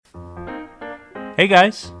Hey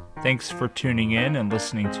guys, thanks for tuning in and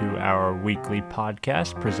listening to our weekly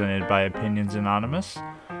podcast presented by Opinions Anonymous.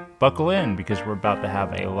 Buckle in because we're about to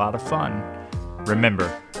have a lot of fun.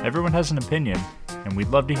 Remember, everyone has an opinion, and we'd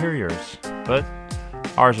love to hear yours, but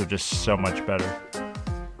ours are just so much better.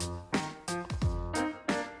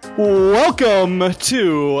 Welcome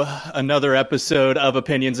to another episode of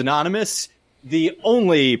Opinions Anonymous, the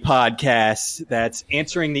only podcast that's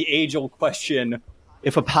answering the age-old question,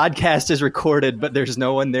 if a podcast is recorded but there's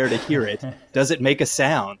no one there to hear it, does it make a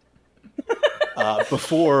sound?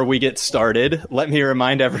 Before we get started, let me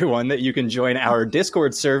remind everyone that you can join our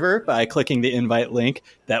Discord server by clicking the invite link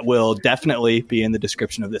that will definitely be in the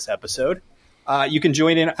description of this episode. You can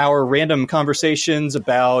join in our random conversations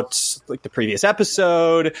about like the previous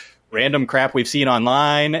episode, random crap we've seen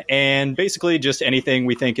online, and basically just anything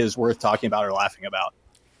we think is worth talking about or laughing about.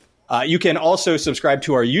 You can also subscribe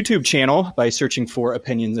to our YouTube channel by searching for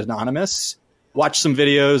Opinions Anonymous. Watch some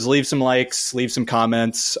videos, leave some likes, leave some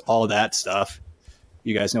comments, all of that stuff.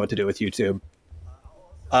 You guys know what to do with YouTube.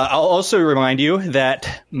 I'll also remind you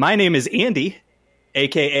that my name is Andy,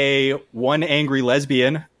 a.k.a. One Angry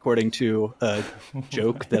Lesbian, according to a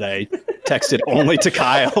joke that I texted only to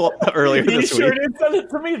Kyle earlier this week. You sure did send it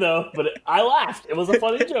to me, though, but I laughed. It was a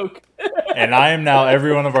funny joke. And I am now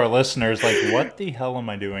every one of our listeners like, what the hell am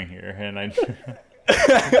I doing here? And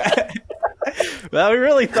Well, we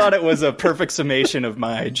really thought it was a perfect summation of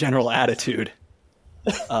my general attitude.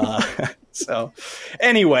 So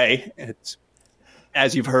anyway,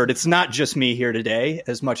 as you've heard, it's not just me here today,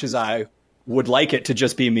 as much as I would like it to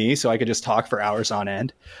just be me so I could just talk for hours on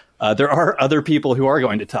end. There are other people who are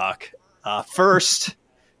going to talk. First,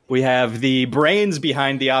 we have the brains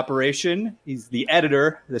behind the operation. He's the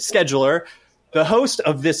editor, the scheduler, the host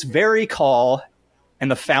of this very call, and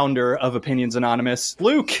the founder of Opinions Anonymous,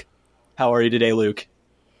 Luke. How are you today, Luke?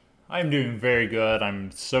 I'm doing very good.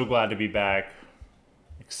 I'm so glad to be back.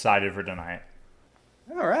 Excited for tonight.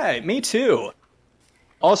 All right, me too.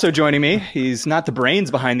 Also joining me, he's not the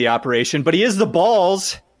brains behind the operation, but he is the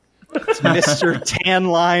balls. It's Mr. Tan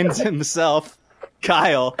Lines himself,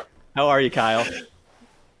 Kyle. How are you, Kyle?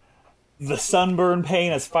 The sunburn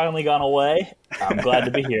pain has finally gone away. I'm glad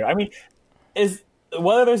to be here. I mean,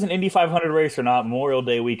 whether there's an Indy 500 race or not, Memorial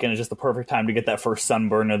Day weekend is just the perfect time to get that first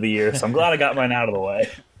sunburn of the year. So I'm glad I got mine out of the way.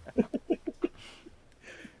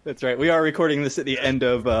 That's right. We are recording this at the end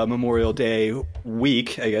of Memorial Day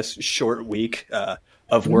week, I guess, short week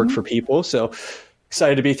of work for people. So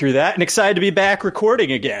excited to be through that and excited to be back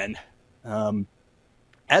recording again.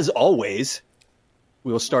 As always,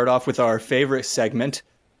 we'll start off with our favorite segment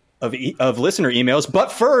of listener emails.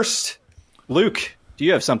 But first, Luke, do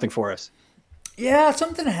you have something for us? Yeah,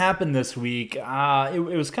 something happened this week. It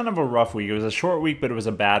was kind of a rough week. It was a short week, but it was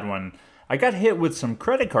a bad one. I got hit with some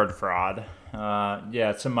credit card fraud.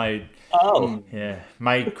 So my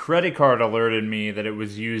credit card alerted me that it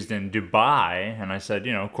was used in Dubai, and I said,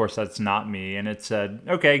 of course that's not me. And it said,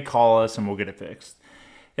 okay, call us and we'll get it fixed.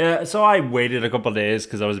 Yeah, so I waited a couple of days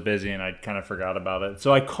because I was busy and I kind of forgot about it.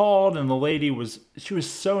 So I called, and the lady was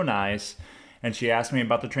so nice. And she asked me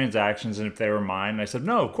about the transactions and if they were mine. And I said,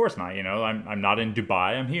 no, of course not. I'm not in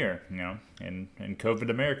Dubai. I'm here, in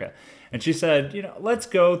COVID America. And she said, let's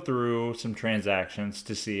go through some transactions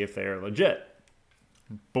to see if they are legit.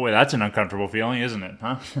 Boy, that's an uncomfortable feeling, isn't it?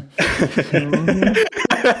 Huh?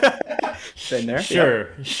 Been there?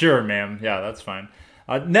 Sure, ma'am. Yeah, that's fine.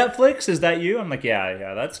 Netflix, is that you? I'm like,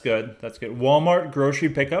 yeah, that's good. That's good. Walmart grocery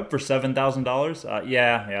pickup for $7,000.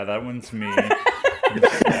 Yeah, that one's me.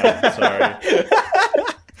 Yeah, sorry.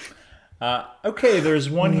 Okay, there's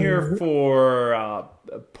one here for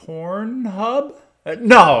Pornhub.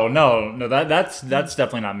 No, that's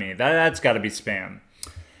definitely not me. That's got to be spam.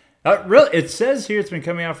 Really, it says here it's been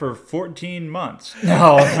coming out for 14 months.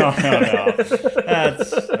 No. That's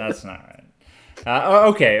not right.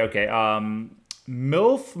 Okay.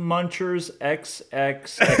 MILF Munchers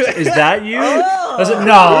XXX. Is that you? No.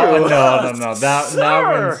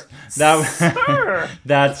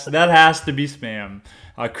 That has to be spam.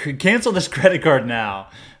 Cancel this credit card now.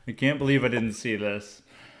 I can't believe I didn't see this.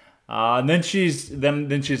 And then she's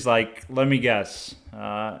like, let me guess.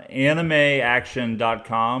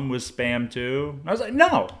 AnimeAction.com was spam too. I was like,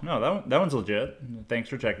 no, that one's legit. Thanks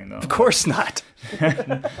for checking though. Of course not.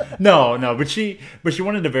 No, but she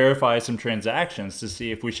wanted to verify some transactions to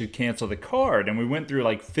see if we should cancel the card, and we went through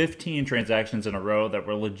like 15 transactions in a row that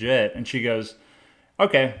were legit, and she goes,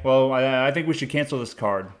 okay, well, I think we should cancel this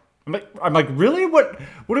card. I'm like, really? What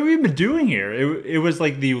have we been doing here? It was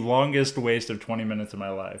like the longest waste of 20 minutes of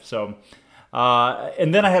my life. So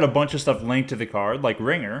And then I had a bunch of stuff linked to the card, like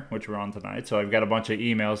Ringer, which we're on tonight. So I've got a bunch of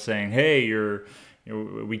emails saying, "Hey,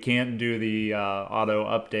 we can't do the auto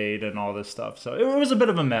update and all this stuff." So it was a bit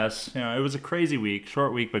of a mess. It was a crazy week,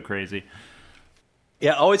 short week, but crazy.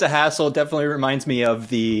 Yeah, always a hassle. Definitely reminds me of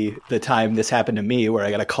the time this happened to me, where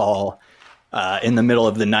I got a call in the middle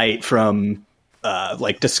of the night from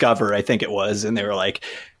like Discover, I think it was, and they were like,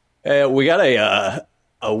 "Hey, we got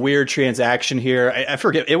a weird transaction here." I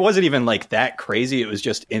forget. It wasn't even like that crazy. It was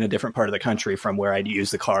just in a different part of the country from where I'd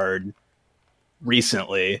used the card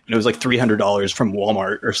recently. And it was like $300 from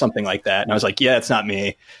Walmart or something like that. And I was like, yeah, it's not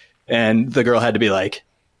me. And the girl had to be like,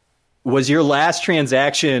 "Was your last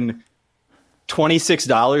transaction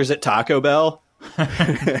 $26 at Taco Bell?"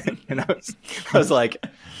 And I was like,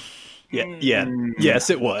 yes,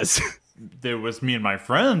 it was. It was me and my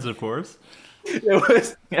friends, of course. It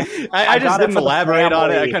was. I just didn't elaborate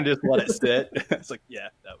on it. I kind of just let it sit. It's like, yeah,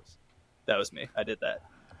 that was me. I did that.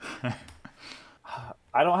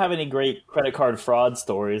 I don't have any great credit card fraud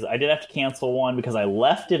stories. I did have to cancel one because I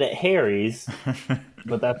left it at Harry's,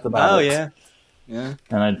 but that's about it. Yeah.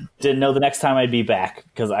 And I didn't know the next time I'd be back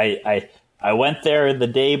because I went there the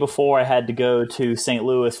day before I had to go to St.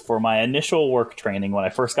 Louis for my initial work training when I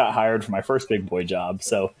first got hired for my first big boy job.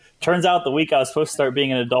 So turns out the week I was supposed to start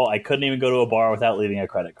being an adult, I couldn't even go to a bar without leaving a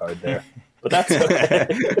credit card there. But that's okay.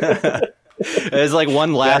 It was like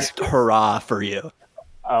one last hurrah for you.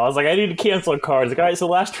 I was like, I need to cancel a card. He's like, all right, so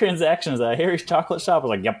last transaction is at Harry's Chocolate Shop. I was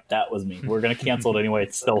like, yep, that was me. We're going to cancel it anyway.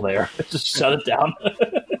 It's still there. Just shut it down.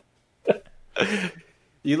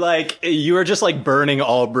 You were just like burning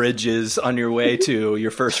all bridges on your way to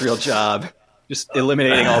your first real job, just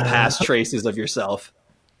eliminating all past traces of yourself.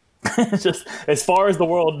 Just as far as the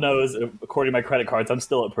world knows, according to my credit cards, I'm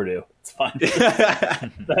still at Purdue. It's fine.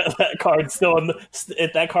 that card's still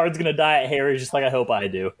that card's going to die at Harry's just like I hope I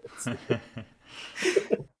do.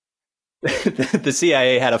 The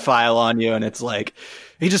CIA had a file on you, and it's like,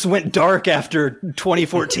 he just went dark after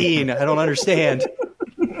 2014. I don't understand.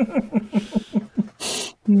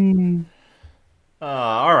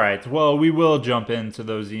 All right. Well, we will jump into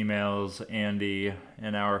those emails, Andy.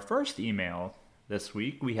 In our first email this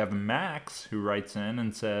week, we have Max, who writes in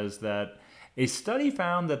and says that a study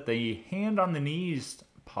found that the hand on the knees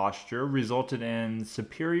posture resulted in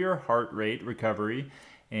superior heart rate recovery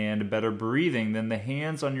and better breathing than the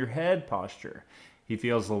hands on your head posture. He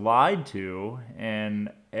feels lied to in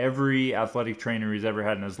every athletic trainer he's ever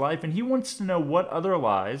had in his life, and he wants to know what other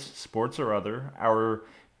lies, sports or other, our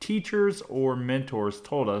teachers or mentors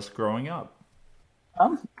told us growing up.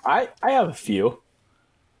 I have a few.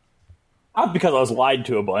 Not because I was lied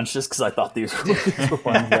to a bunch, just because I thought these were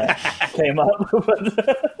ones that came up.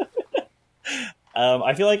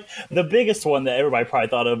 I feel like the biggest one that everybody probably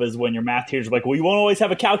thought of is when your math teacher's like, well, you won't always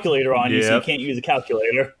have a calculator on you, so you can't use a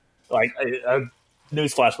calculator. Like,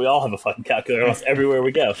 newsflash, we all have a fucking calculator almost everywhere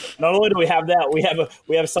we go. Not only do we have that,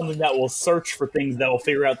 we have something that will search for things that will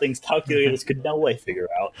figure out things calculators could no way figure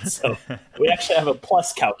out. So we actually have a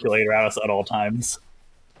plus calculator at us at all times.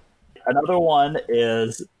 Another one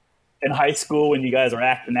is in high school when you guys are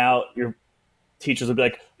acting out, your teachers will be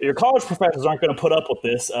like, your college professors aren't going to put up with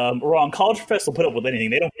this. Wrong. College professors will put up with anything.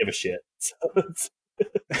 They don't give a shit.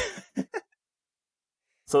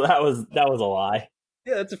 So that was a lie.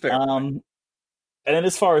 Yeah, that's a fair point. And then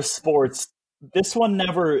as far as sports, this one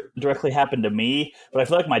never directly happened to me, but I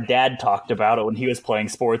feel like my dad talked about it when he was playing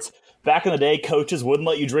sports. Back in the day, coaches wouldn't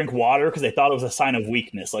let you drink water because they thought it was a sign of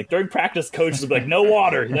weakness. Like during practice, coaches would be like, no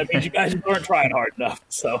water. That means you guys aren't trying hard enough.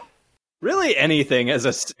 So really anything as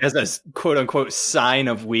a quote unquote sign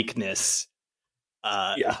of weakness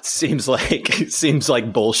seems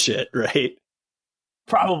like bullshit, right?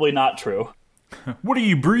 Probably not true. What are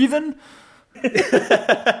you breathing?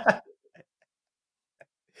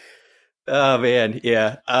 Oh man,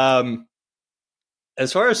 yeah.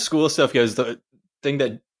 As far as school stuff goes, the thing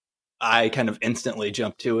that I kind of instantly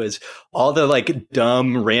jump to is all the like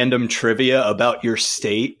dumb random trivia about your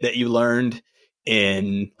state that you learned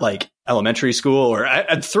in like elementary school or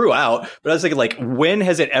throughout. But I was thinking, like, when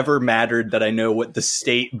has it ever mattered that I know what the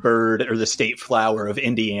state bird or the state flower of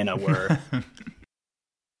Indiana were?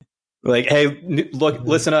 Like, hey, look,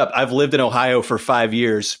 listen up. I've lived in Ohio for 5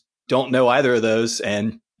 years. Don't know either of those.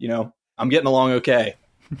 And, you know, I'm getting along okay.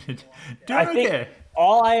 I think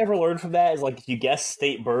all I ever learned from that is, like, if you guess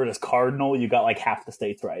state bird as cardinal, you got, like, half the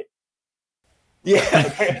states right. Yeah,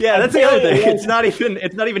 yeah, that's the other thing. It's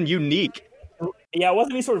not even unique. Yeah, it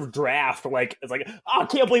wasn't any sort of draft. Like, it's like, oh, I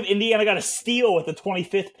can't believe Indiana got a steal with the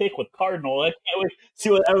 25th pick with Cardinal. I can't wait to see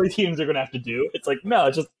what other teams are going to have to do. It's like, no,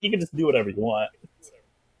 it's just, you can just do whatever you want.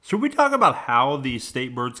 Should we talk about how these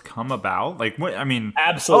state birds come about? Like, what? I mean,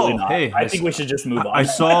 absolutely not. Hey, I think we should just move on. I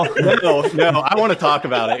saw. no, I want to talk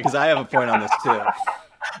about it because I have a point on this too.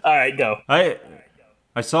 All right, go. I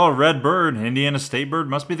saw a red bird. Indiana state bird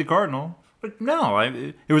must be the cardinal. But no,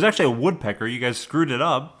 it was actually a woodpecker. You guys screwed it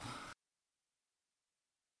up.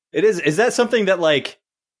 It is. Is that something that like?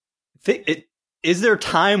 Is there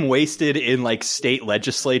time wasted in like state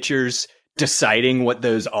legislatures deciding what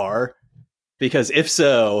those are? Because if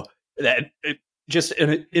so, just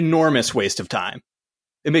an enormous waste of time.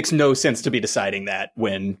 It makes no sense to be deciding that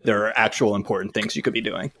when there are actual important things you could be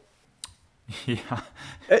doing. Yeah,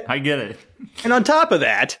 I get it. And on top of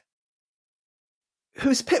that,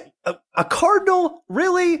 who's picked a cardinal?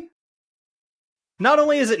 Really? Not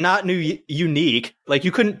only is it not unique, like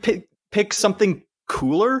you couldn't pick something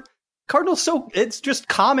cooler. Cardinal's it's just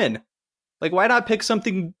common. Like, why not pick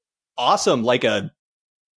something awesome like a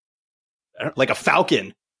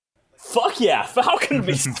falcon? Fuck yeah, falcon would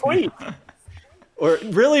be sweet. Or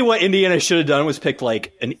really what Indiana should have done was picked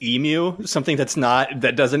like an emu, something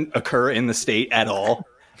that doesn't occur in the state at all.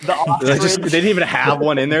 They didn't even have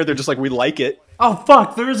one in there. They're just like, we like it. Oh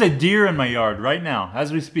fuck, there is a deer in my yard right now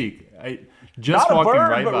as we speak. Just not walking a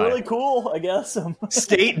bird, right but by. Really cool, I guess.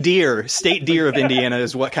 State deer of Indiana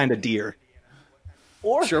is what kind of deer?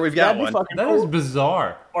 Or sure, we've got one. That is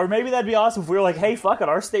bizarre. Or maybe that'd be awesome if we were like, hey, fuck it,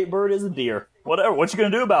 our state bird is a deer. Whatever, what you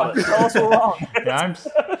gonna do about it? Tell us we're wrong. Yeah, I'm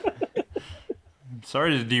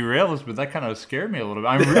sorry to derail this, but that kind of scared me a little bit.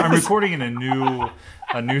 I'm recording in a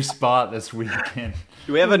new spot this weekend.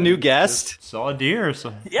 Do we have a new guest? Just saw a deer. So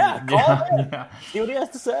call him in. Yeah. See what he has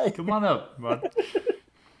to say. Come on up, bud.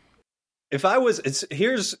 If I was,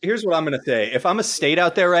 here's what I'm going to say. If I'm a state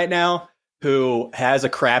out there right now who has a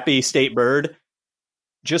crappy state bird,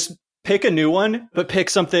 just pick a new one, but pick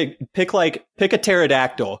a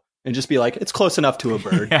pterodactyl and just be like, it's close enough to a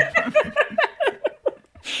bird. Yeah.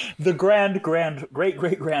 The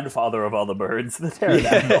great-great-grandfather of all the birds, the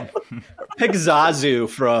pterodactyl. Yeah. Pick Zazu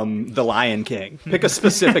from The Lion King. Pick a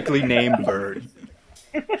specifically named bird.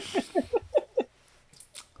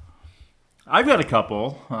 I've got a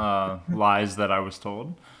couple lies that I was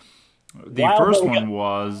told. The Wild first one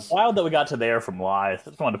was... Wild that we got to there from lies. I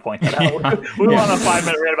just wanted to point that out. Yeah. We were on a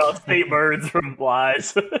 5-minute rant about state birds from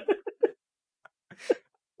lies.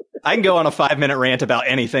 I can go on a 5-minute rant about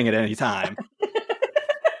anything at any time.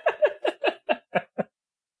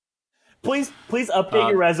 Please update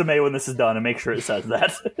your resume when this is done and make sure it says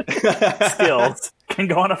that. Skills can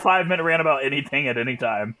go on a 5-minute rant about anything at any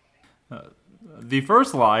time. The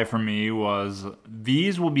first lie for me was,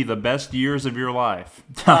 these will be the best years of your life.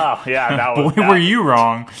 Oh, yeah. That was, Boy, were you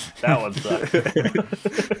wrong. That one sucked.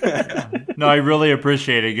 No, I really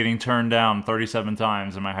appreciated getting turned down 37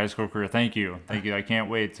 times in my high school career. Thank you. I can't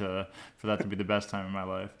wait for that to be the best time of my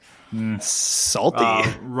life. Salty.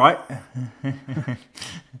 Right.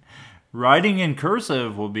 Writing in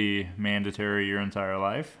cursive will be mandatory your entire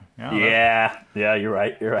life. Yeah, you're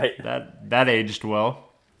right. That aged well.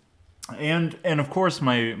 And of course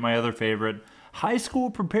my other favorite, high school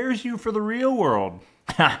prepares you for the real world.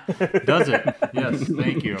 Does it? Yes,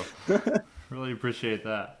 thank you. Really appreciate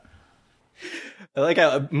that. I like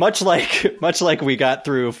how much like we got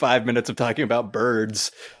through 5 minutes of talking about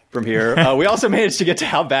birds from here. We also managed to get to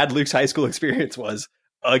how bad Luke's high school experience was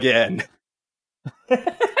again.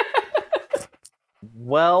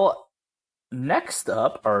 Well, next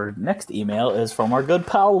up, our next email is from our good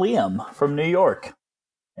pal Liam from New York.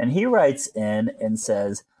 And he writes in and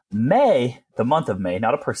says, May, the month of May,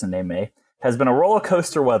 not a person named May, has been a roller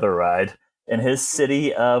coaster weather ride in his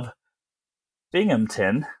city of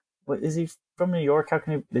Binghamton. What, is he from New York? How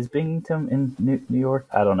can he, is Binghamton in New York?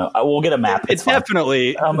 I don't know. We'll get a map. It's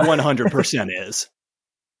definitely 100% is.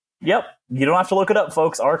 Yep. You don't have to look it up,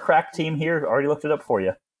 folks. Our crack team here already looked it up for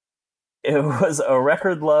you. It was a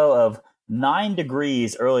record low of 9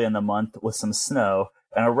 degrees early in the month with some snow,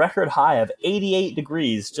 and a record high of 88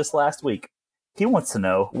 degrees just last week. He wants to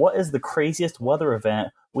know, what is the craziest weather event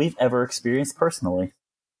we've ever experienced personally?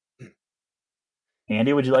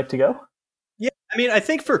 Andy, would you like to go? Yeah, I mean, I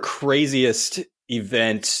think for craziest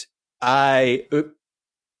event, I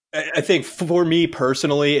think for me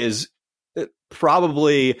personally is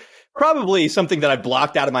probably something that I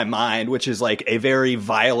blocked out of my mind, which is like a very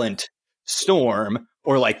violent storm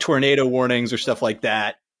or like tornado warnings or stuff like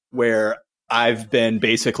that, where I've been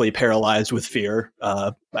basically paralyzed with fear.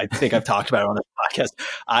 I think I've talked about it on this podcast.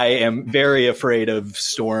 I am very afraid of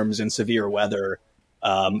storms and severe weather,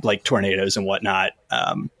 like tornadoes and whatnot.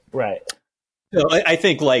 Right. So I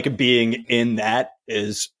think like being in that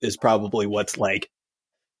is probably what's like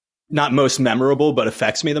not most memorable, but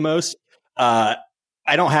affects me the most.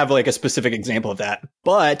 I don't have like a specific example of that,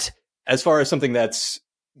 but as far as something that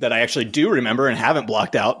I actually do remember and haven't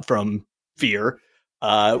blocked out from fear,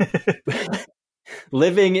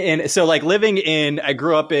 living in, I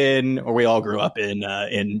grew up in, or we all grew up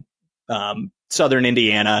in southern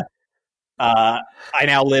Indiana. I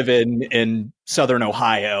now live in southern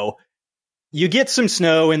Ohio. You get some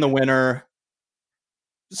snow in the winter.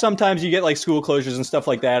 Sometimes you get like school closures and stuff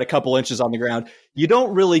like that, a couple inches on the ground. You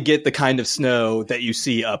don't really get the kind of snow that you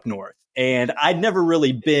see up north. And I'd never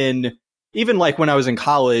really been, even like when I was in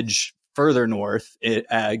college further north,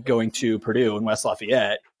 going to Purdue in West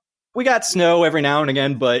Lafayette, we got snow every now and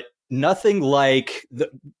again, but nothing like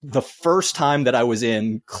the first time that I was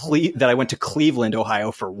that I went to Cleveland,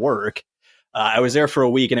 Ohio for work. I was there for a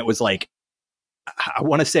week, and it was like, I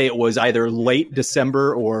want to say it was either late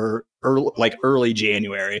December or early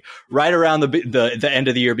January, right around the end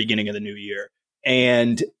of the year, beginning of the new year.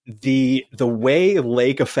 And the way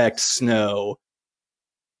lake effect snow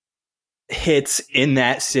hits in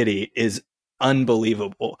that city is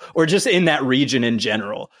unbelievable, or just in that region in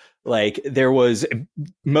general. Like, there was,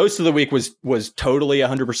 most of the week was totally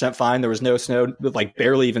 100% fine. There was no snow, like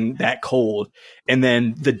barely even that cold. And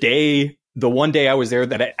then the one day I was there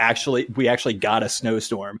that we actually got a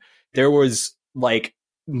snowstorm, there was like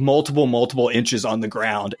multiple inches on the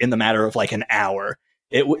ground in the matter of like an hour.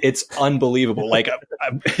 It's unbelievable. Like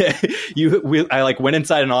I like went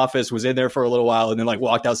inside an office, was in there for a little while, and then like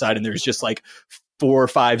walked outside, and there's just like 4,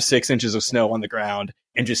 5, 6 inches of snow on the ground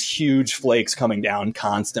and just huge flakes coming down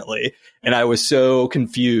constantly. And I was so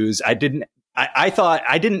confused. I thought,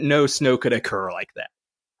 I didn't know snow could occur like that.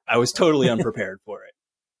 I was totally unprepared for it.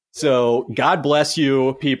 So God bless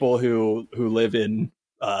you, people who live in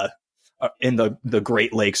the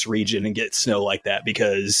Great Lakes region and get snow like that,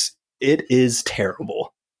 because it is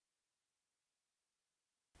terrible.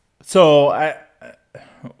 So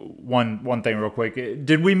one thing real quick.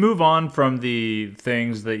 Did we move on from the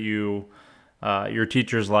things that your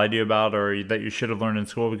teachers lied to you about, or that you should have learned in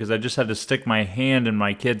school? Because I just had to stick my hand in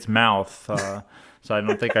my kid's mouth. So I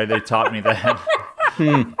don't think they taught me that.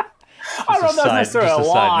 I don't know if that's necessarily a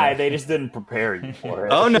lie. They just didn't prepare you for it.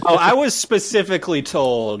 Oh, no. I was specifically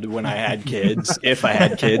told when I had kids, if I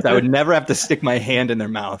had kids, I would never have to stick my hand in their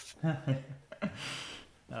mouth.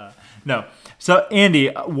 No. So, Andy,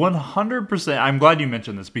 100%, I'm glad you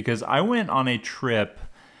mentioned this, because I went on a trip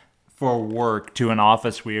for work to an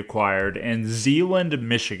office we acquired in Zeeland,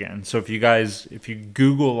 Michigan. So if you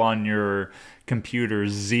Google on your computer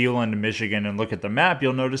Zeeland, Michigan, and look at the map,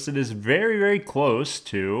 you'll notice it is very, very close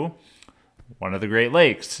to one of the Great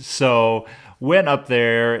Lakes. So went up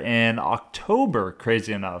there in October,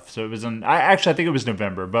 crazy enough. So it was I think it was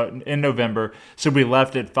November, but in November. So we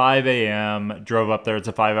left at 5 a.m., drove up there. It's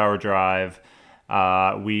a 5-hour drive.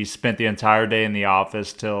 We spent the entire day in the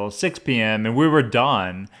office till 6 p.m. and we were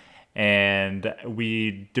done. And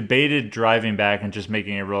we debated driving back and just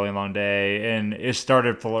making a really long day. And it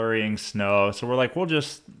started flurrying snow. So we're like,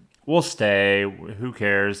 we'll stay. Who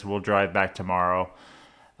cares? We'll drive back tomorrow.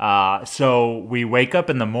 So we wake up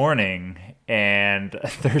in the morning and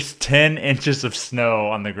there's 10 inches of snow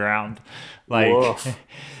on the ground. Like,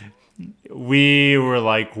 we were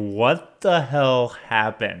like, what the hell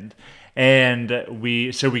happened? And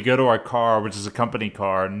we go to our car, which is a company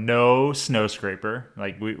car, no snow scraper.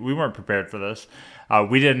 Like, we weren't prepared for this.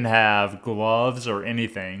 We didn't have gloves or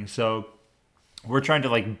anything. So we're trying to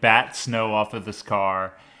like bat snow off of this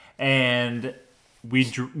car. And we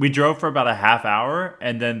drove for about a half hour,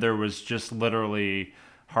 and then there was just literally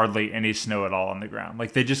hardly any snow at all on the ground.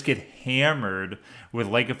 Like, they just get hammered with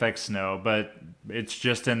lake effect snow, but it's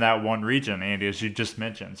just in that one region, Andy, as you just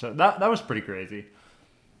mentioned. So that was pretty crazy.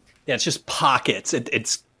 Yeah, it's just pockets.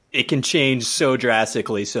 It can change so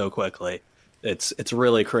drastically so quickly. It's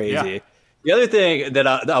really crazy. Yeah. The other thing that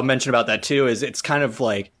I'll mention about that too is it's kind of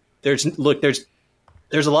like there's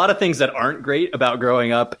a lot of things that aren't great about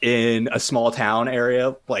growing up in a small town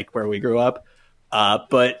area like where we grew up.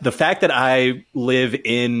 But the fact that I live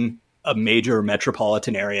in a major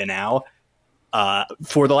metropolitan area now,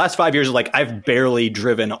 for the last 5 years, like, I've barely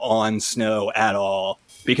driven on snow at all,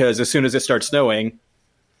 because as soon as it starts snowing,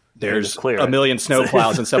 there's a million snow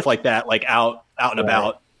plows and stuff like that, like out and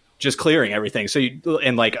about, just clearing everything. So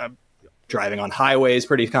I'm driving on highways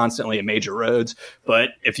pretty constantly and major roads. But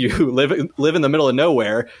if you live in the middle of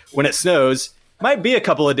nowhere, when it snows, might be a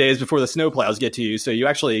couple of days before the snow plows get to you. So you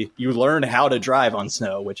learn how to drive on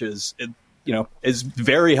snow, which is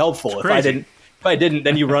very helpful. If I didn't,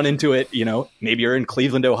 then you run into it, maybe you're in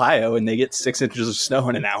Cleveland, Ohio, and they get 6 inches of snow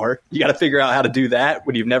in an hour. You got to figure out how to do that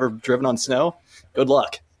when you've never driven on snow. Good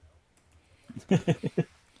luck.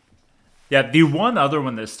 Yeah, the one other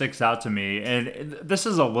one that sticks out to me, and this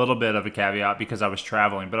is a little bit of a caveat because I was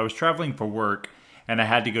traveling, but I was traveling for work and I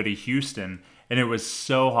had to go to Houston, and it was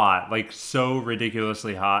so hot, like so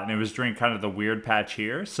ridiculously hot, and it was during kind of the weird patch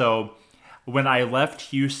here. So when I left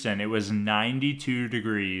Houston, it was 92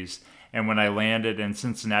 degrees, and when I landed in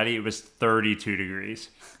Cincinnati, it was 32 degrees.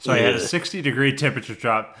 So I had a 60-degree temperature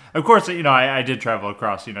drop. Of course, I did travel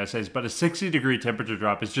across the United States, but a 60-degree temperature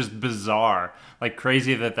drop is just bizarre. Like,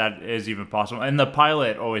 crazy that is even possible. And the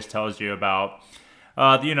pilot always tells you about,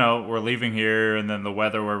 we're leaving here, and then the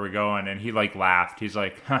weather where we're going, and he, laughed. He's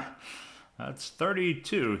like, that's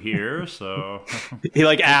 32 here, so... He,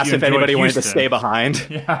 asked if anybody wanted to stay behind.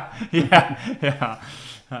 Yeah.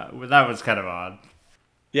 That was kind of odd.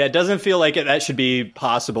 Yeah, it doesn't feel like that should be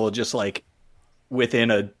possible just,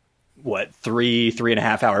 within a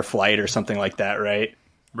 3.5 hour flight or something like that, right?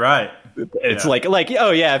 Right. It's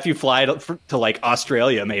if you fly to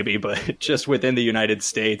Australia maybe, but just within the United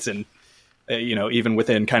States and even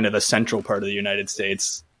within kind of the central part of the United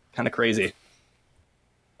States, kind of crazy.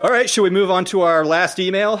 All right, should we move on to our last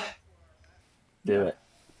email? Do it.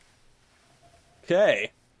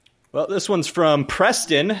 Okay. Well, this one's from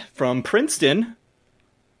Preston from Princeton.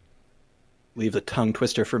 Leave the tongue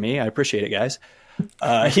twister for me. I appreciate it, guys.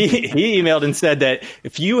 He emailed and said that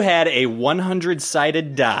if you had a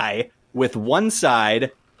 100-sided die with one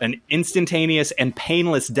side an instantaneous and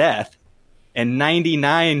painless death and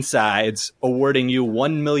 99 sides awarding you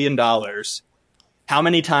 $1 million, how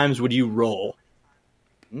many times would you roll?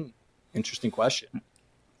 Interesting question.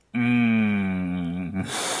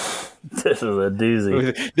 This is a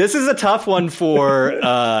doozy. This is a tough one for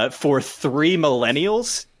 3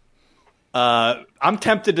 millennials. I'm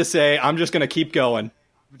tempted to say I'm just going to keep going.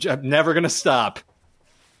 I'm never going to stop.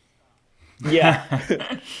 Yeah.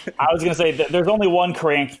 I was going to say that there's only one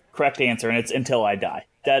correct answer, and it's until I die.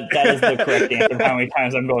 That is the correct answer of how many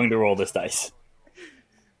times I'm going to roll this dice.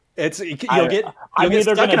 You'll get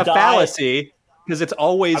stuck in a fallacy because it's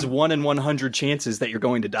always 1 in 100 chances that you're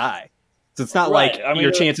going to die. So it's not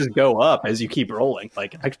your chances go up as you keep rolling.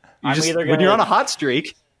 When you're on a hot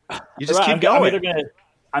streak, you just keep going.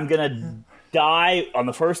 I'm gonna die on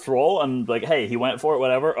the first roll and hey, he went for it,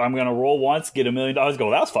 whatever. Or I'm gonna roll once, get $1 million, go,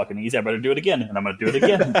 that was fucking easy, I better do it again. And I'm gonna do it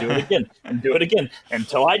again, and do it again, and do it again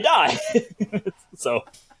until I die. So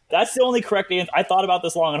that's the only correct answer. I thought about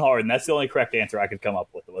this long and hard, and that's the only correct answer I could come up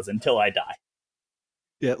with, was until I die.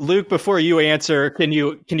 Yeah, Luke, before you answer, can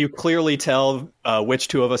you clearly tell which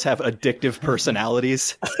two of us have addictive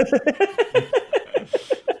personalities?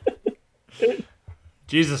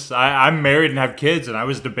 Jesus, I'm married and have kids, and I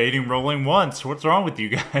was debating rolling once. What's wrong with you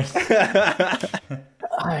guys?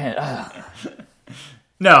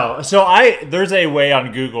 No, so there's a way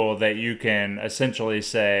on Google that you can essentially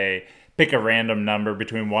say, pick a random number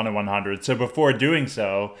between 1 and 100. So before doing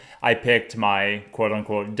so, I picked my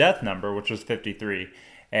quote-unquote death number, which was 53.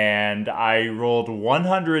 And I rolled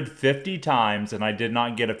 150 times, and I did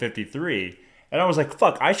not get a 53. And I was like,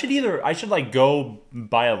 fuck, I should go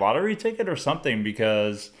buy a lottery ticket or something,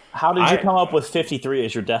 because... How did you come up with 53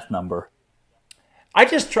 as your death number? I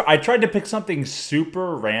tried to pick something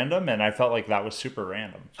super random, and I felt like that was super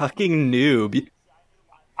random. Fucking noob.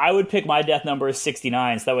 I would pick my death number as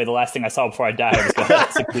 69, so that way the last thing I saw before I died was going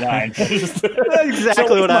to 69. That's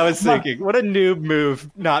exactly what I was thinking. What a noob move,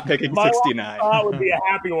 not picking 69. My thought would be a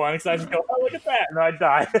happy one, because I just go, oh, look at that, and I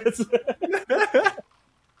die.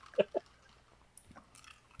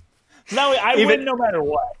 No, I win no matter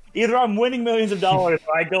what. Either I'm winning millions of dollars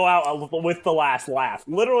or I go out with the last laugh.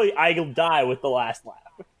 Literally, I'll die with the last laugh.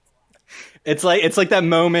 It's like that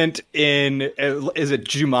moment in, is it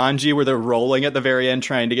Jumanji, where they're rolling at the very end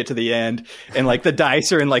trying to get to the end, and the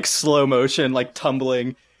dice are in slow motion,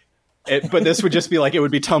 tumbling. But this would just be it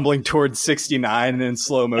would be tumbling towards 69, and in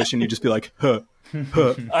slow motion you'd just be like, huh.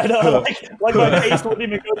 I know, my face wouldn't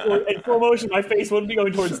even go towards, in slow motion, my face wouldn't be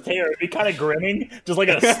going towards terror. It'd be kind of grimming, just like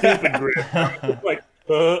a stupid grim.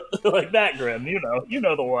 Like that grim, you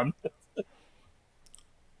know the one.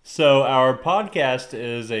 So our podcast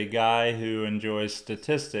is a guy who enjoys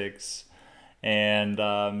statistics,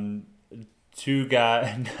 and two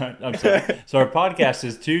guys. I'm sorry. So our podcast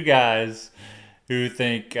is two guys who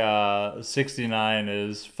think 69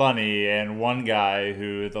 is funny, and one guy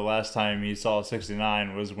who the last time he saw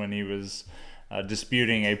 69 was when he was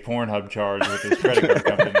disputing a Pornhub charge with his credit card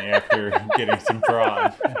company after getting some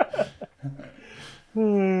fraud.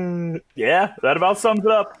 Yeah, that about sums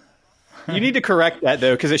it up. You need to correct that,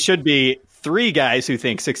 though, because it should be 3 guys who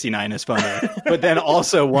think 69 is funny, but then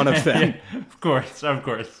also one of them. Yeah, of course.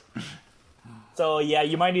 It's So yeah,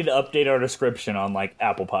 you might need to update our description on like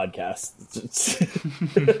Apple Podcasts.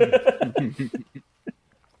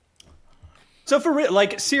 So for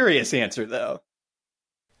like serious answer though.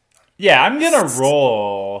 Yeah, I'm gonna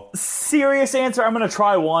roll. Serious answer, I'm gonna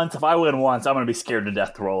try once. If I win once, I'm gonna be scared to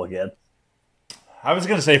death to roll again. I was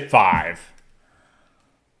gonna say 5,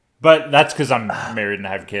 but that's because I'm married and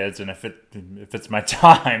I have kids, and if it's my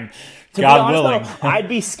time, God willing, though, I'd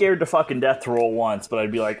be scared to fucking death to roll once. But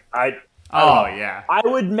I'd be like, yeah, I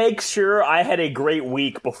would make sure I had a great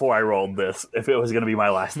week before I rolled this if it was gonna be my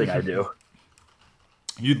last thing I do.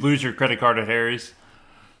 You'd lose your credit card at Harry's.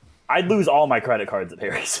 I'd lose all my credit cards at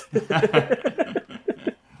Harry's.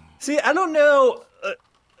 See, I don't know.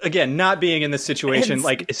 Again, not being in this situation,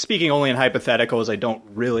 like speaking only in hypotheticals, I don't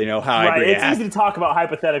really know how I react. It's easy to talk about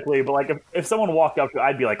hypothetically, but like if someone walked up to me,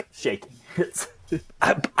 I'd be like shaking.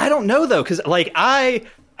 I don't know though, because like I've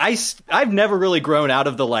never really grown out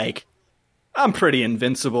of the like I'm pretty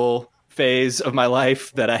invincible phase of my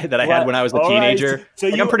life that I had when I was a teenager. Right. So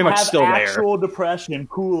like, you I'm pretty much still there. Actual depression,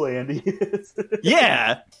 cool, Andy.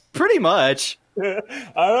 Yeah, pretty much.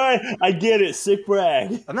 All right, I get it. Sick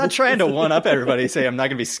brag. I'm not trying to one up everybody, say I'm not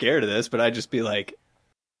gonna be scared of this, but I'd just be like,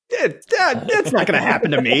 that's not gonna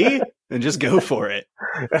happen to me, and just go for it.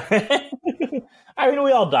 I mean,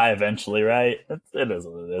 we all die eventually, right? It is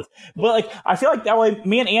what it is. But like, I feel like that way,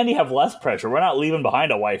 me and Andy have less pressure. We're not leaving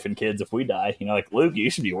behind a wife and kids if we die. You know, like Luke,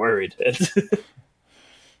 you should be worried.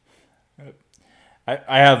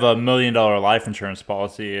 I have $1 million life insurance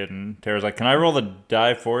policy, and Tara's like, "Can I roll the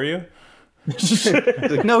die for you?"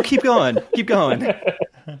 Like, no, keep going.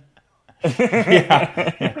 Yeah.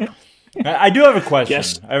 I do have a question.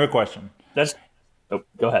 Yes. I have a question. Go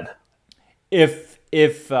ahead. If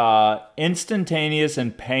instantaneous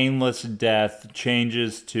and painless death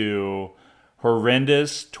changes to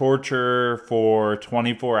horrendous torture for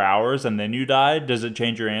 24 hours and then you die, does it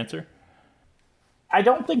change your answer? I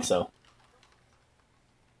don't think so.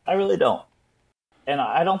 I really don't. And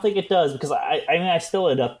I don't think it does, because I mean, I still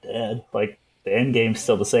end up dead. Like, the end game's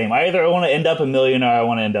still the same. I either want to end up a million or I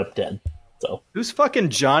want to end up dead. So who's fucking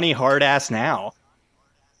Johnny Hardass now?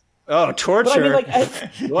 Oh, torture. But I mean, like,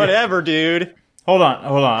 whatever, dude. Hold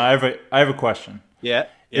on. I have a question. Yeah.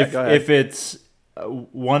 Go ahead. If it's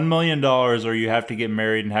 $1 million or you have to get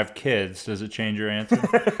married and have kids, does it change your answer?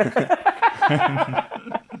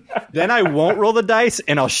 Then I won't roll the dice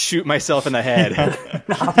and I'll shoot myself in the head.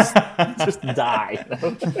 just die.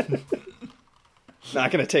 Not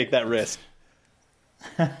going to take that risk.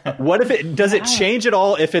 What if does it change at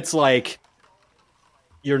all if it's like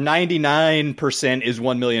your 99% is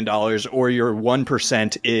 $1 million or your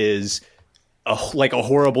 1% is a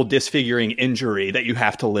horrible disfiguring injury that you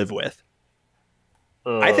have to live with?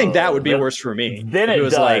 I think that would be worse for me. Then it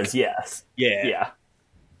was does, like, yes. Yeah.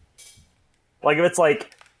 Like if it's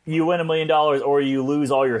like you win $1 million or you lose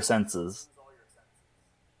all your senses.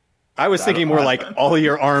 I was thinking more like all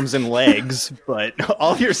your arms and legs, but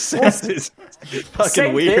all your senses. Fucking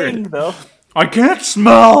Same weird. thing, though. I can't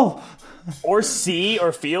smell! Or see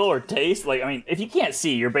or feel or taste. Like, I mean, if you can't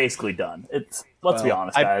see, you're basically done. Let's be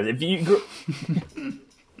honest, guys. If you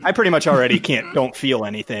I pretty much already don't feel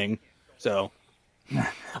anything. So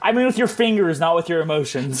I mean with your fingers, not with your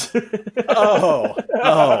emotions. Oh.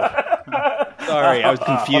 Sorry, I was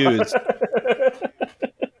confused.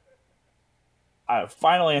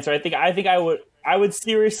 Final answer. I think I would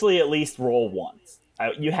seriously at least roll once.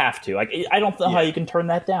 You have to. Like, I don't know how you can turn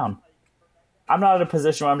that down. I'm not in a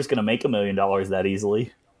position where I'm just going to make $1 million that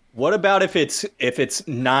easily. What about if it's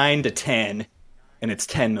 9 to 10 and it's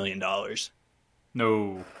 $10 million?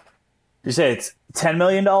 No. You say it's $10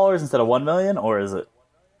 million instead of $1 million, or is it?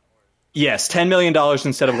 Yes, $10 million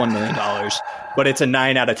instead of $1 million, but it's a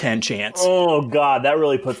 9 out of 10 chance. Oh God, that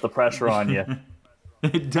really puts the pressure on you.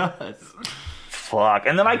 It does. Fuck.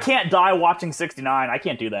 And then I can't die watching 69. I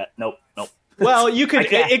can't do that. Nope. Well, you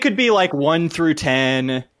could. It could be like 1 through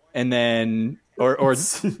 10, and then or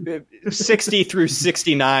 60 through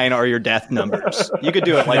 69 are your death numbers. You could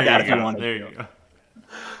do it like that if you wanted. There you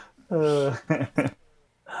go.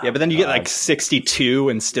 Yeah, but then you get like 62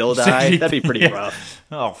 and still die. That'd be pretty rough.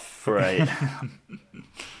 Oh, right.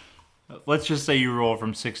 Let's just say you roll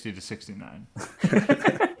from 60 to 69.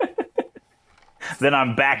 Then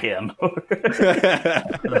I'm back in.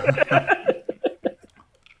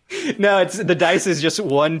 No, it's the dice is just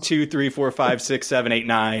 1, 2, 3, 4, 5, 6, 7, 8,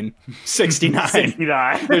 9, 69.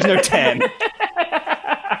 69. There's no 10.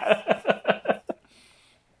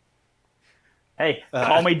 Hey,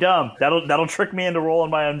 call me dumb. That'll trick me into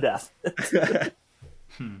rolling my own death.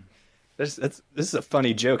 This is a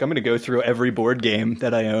funny joke. I'm going to go through every board game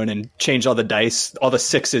that I own and change all the dice, all the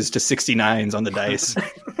 6s to 69s on the dice.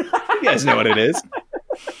 You guys know what it is.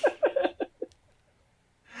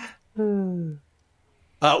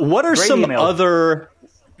 What are some other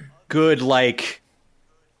good, like,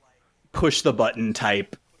 push the button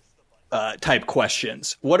type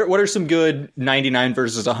questions? What are some good 99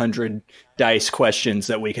 versus 100 dice questions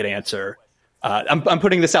that we could answer? I'm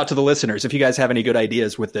putting this out to the listeners. If you guys have any good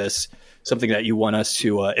ideas with this, something that you want us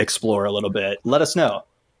to explore a little bit, let us know.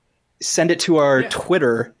 Send it to our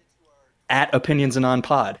Twitter at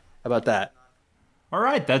OpinionsAnonPod. How about that? All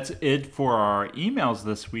right, that's it for our emails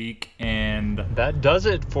this week, and that does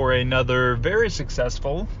it for another very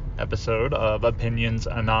successful episode of Opinions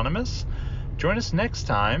Anonymous. Join us next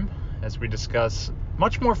time as we discuss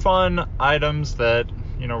much more fun items that,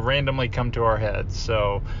 randomly come to our heads.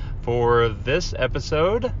 So for this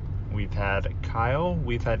episode, we've had Kyle,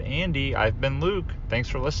 we've had Andy, I've been Luke. Thanks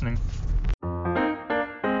for listening.